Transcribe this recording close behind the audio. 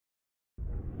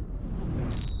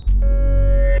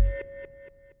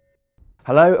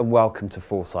Hello and welcome to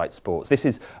Foresight Sports. This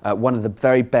is one of the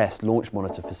very best launch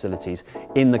monitor facilities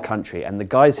in the country, and the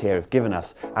guys here have given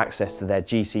us access to their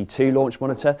GC2 launch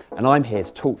monitor, and I'm here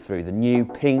to talk through the new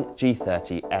Ping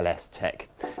G30 LS Tec.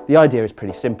 The idea is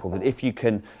pretty simple, that if you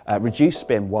can reduce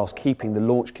spin whilst keeping the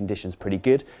launch conditions pretty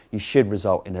good, you should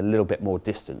result in a little bit more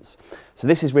distance. So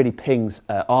this is really Ping's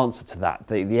answer to that,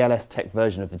 the LS Tec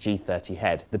version of the G30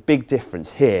 head. The big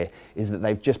difference here is that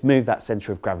they've just moved that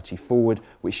centre of gravity forward,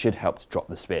 which should help to drop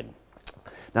the spin.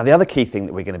 Now, the other key thing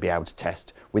that we're going to be able to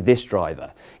test with this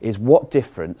driver is what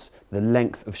difference the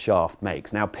length of shaft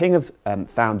makes. Now, Ping have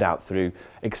found out through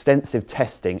extensive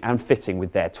testing and fitting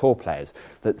with their tour players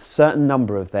that a certain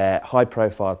number of their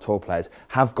high-profile tour players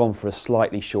have gone for a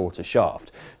slightly shorter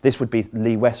shaft. This would be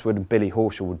Lee Westwood and Billy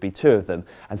Horschel would be two of them,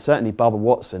 and certainly Bubba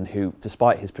Watson, who,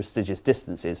 despite his prestigious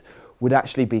distances, would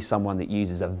actually be someone that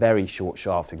uses a very short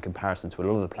shaft in comparison to a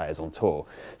lot of the players on tour.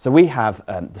 So we have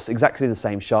exactly the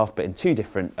same shaft, but in two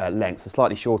different lengths, a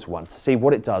slightly shorter one, to see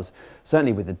what it does,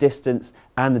 certainly with the distance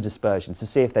and the dispersion, to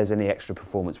see if there's any extra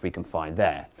performance we can find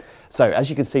there. So as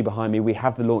you can see behind me, we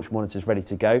have the launch monitors ready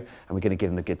to go, and we're going to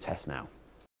give them a good test now.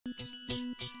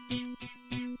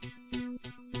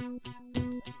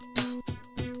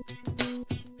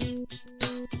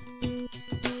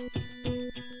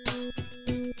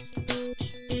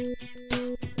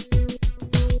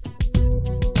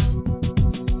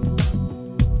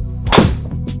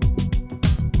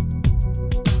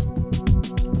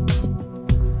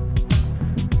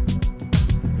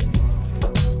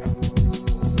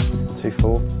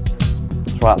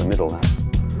 It's right in the middle now.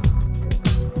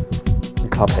 The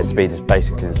club head speed is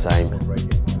basically the same.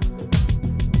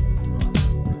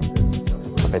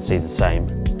 Club head speed is the same.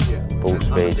 Ball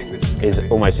speed is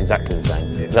almost exactly the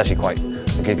same. It's actually quite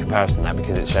a good comparison that,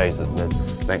 because it shows that the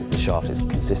length of the shaft is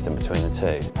consistent between the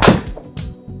two.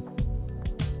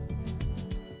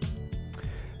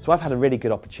 So I've had a really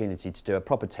good opportunity to do a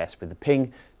proper test with the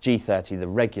Ping G30, the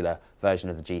regular version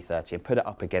of the G30, and put it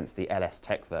up against the LS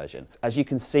Tec version. As you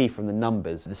can see from the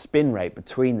numbers, the spin rate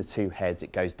between the two heads,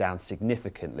 it goes down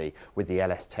significantly with the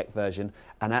LS Tec version,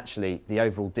 and actually the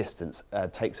overall distance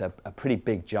takes a pretty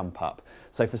big jump up.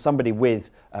 So for somebody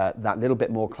with that little bit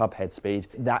more club head speed,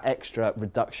 that extra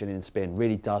reduction in spin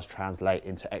really does translate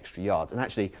into extra yards. And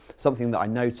actually something that I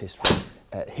noticed from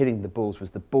hitting the balls was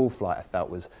the ball flight I felt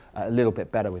was a little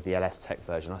bit better with the LS Tec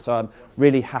version. So I'm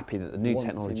really happy that the new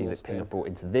technology that Ping have brought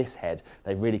into this head,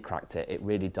 they've really cracked it. It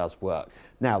really does work.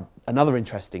 Now, another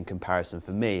interesting comparison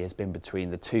for me has been between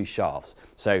the two shafts.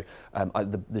 So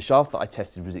the shaft that I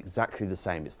tested was exactly the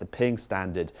same. It's the Ping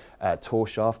standard tour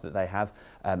shaft that they have,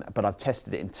 but I've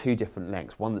tested it in two different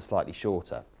lengths, one that's slightly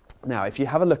shorter. Now, if you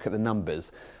have a look at the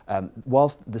numbers,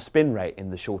 whilst the spin rate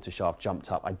in the shorter shaft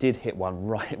jumped up, I did hit one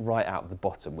right out of the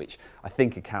bottom, which I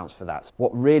think accounts for that. What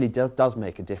really does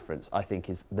make a difference, I think,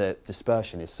 is the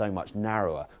dispersion is so much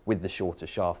narrower with the shorter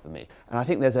shaft for me. And I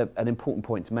think there's an important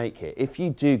point to make here. If you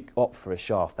do opt for a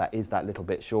shaft that is that little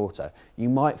bit shorter, you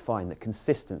might find that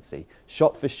consistency,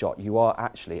 shot for shot, you are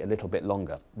actually a little bit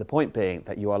longer. The point being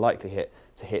that you are likely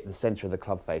to hit the centre of the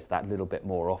club face that little bit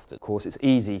more often. Of course, it's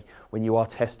easy when you are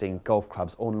testing golf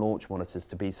clubs on launch monitors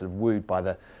to be sort of wooed by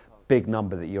the big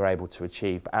number that you're able to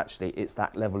achieve, but actually it's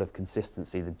that level of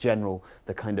consistency,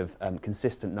 the kind of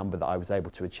consistent number that I was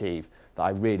able to achieve that I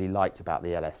really liked about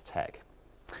the LS Tec.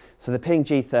 So the Ping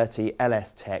G30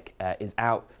 LS Tec is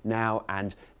out now,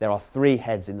 and there are three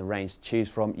heads in the range to choose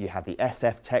from. You have the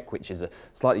SF Tec, which is a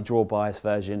slightly draw bias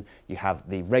version. You have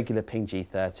the regular Ping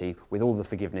G30 with all the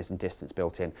forgiveness and distance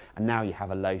built in, and now you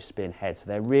have a low spin head. So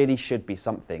there really should be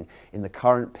something in the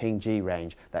current Ping G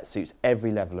range that suits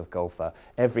every level of golfer,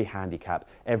 every handicap,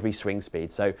 every swing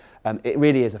speed. So it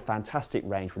really is a fantastic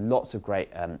range with lots of great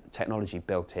technology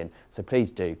built in. So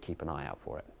please do keep an eye out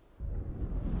for it.